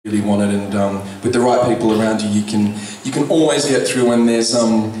really wanted, and with the right people around you, you can always get through. And there's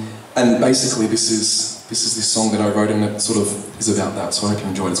and basically this is this song that I wrote, and it sort of is about that. So I hope you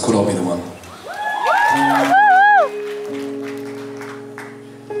enjoy it. It's called "I'll Be the One."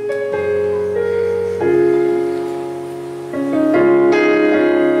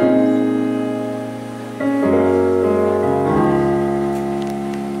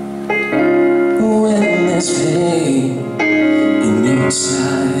 When there's pain in your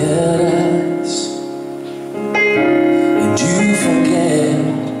tired eyes, and you forget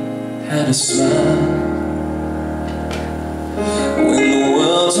how to smile, when the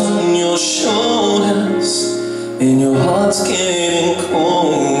world's on your shoulders and your heart's getting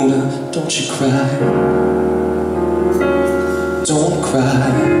colder, don't you cry, don't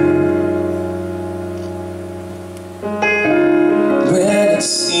cry. When it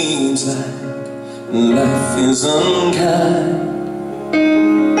seems like life is unkind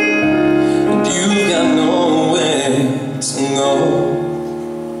and you've got nowhere to go,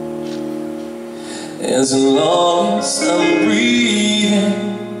 as long as I'm breathing,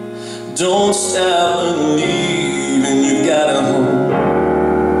 don't stop believing. You've got a hope,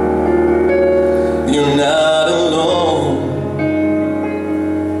 you're not alone.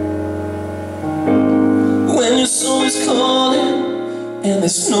 When your soul is calling and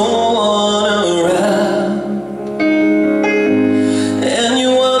there's no one around, and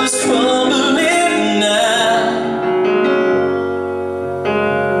your world is crumbling now,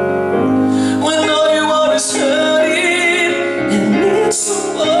 when all you want is hurting and need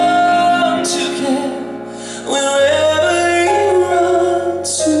someone to care, wherever you run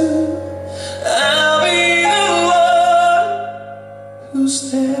to, I'll be the one who's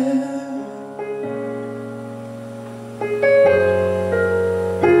there.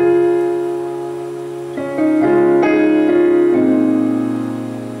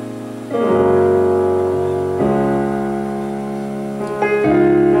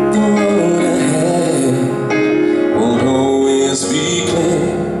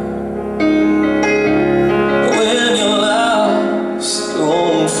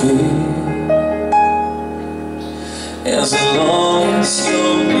 As long as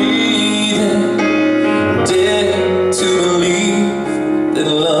you're breathing, dare to believe that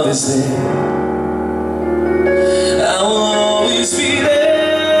love is there. I will always be there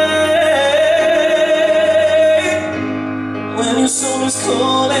when your soul is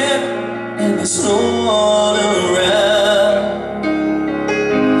calling and there's no one around,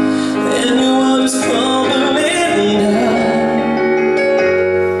 and your world is crumbling down.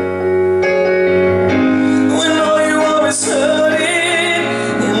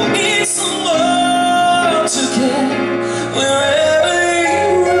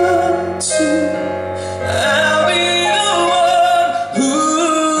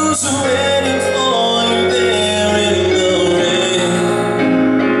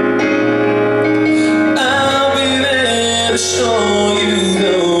 Show you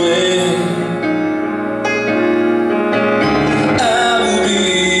the way. I will be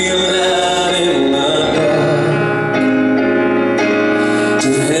a light in the dark to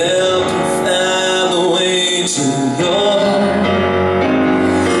help you find the way to your heart.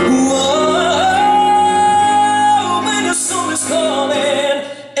 Whoa, when your soul is calling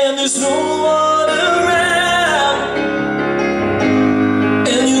and there's no one around,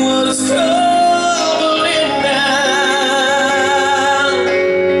 and your world is crumbling.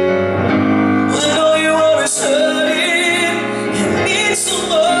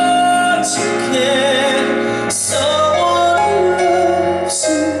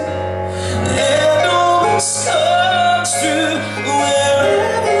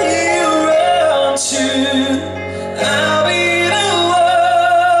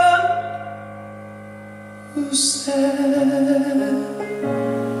 Who's there?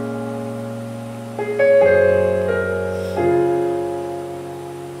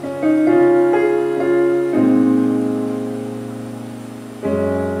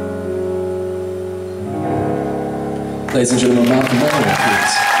 Ladies and gentlemen, Malcolm,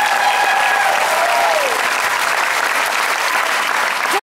 please.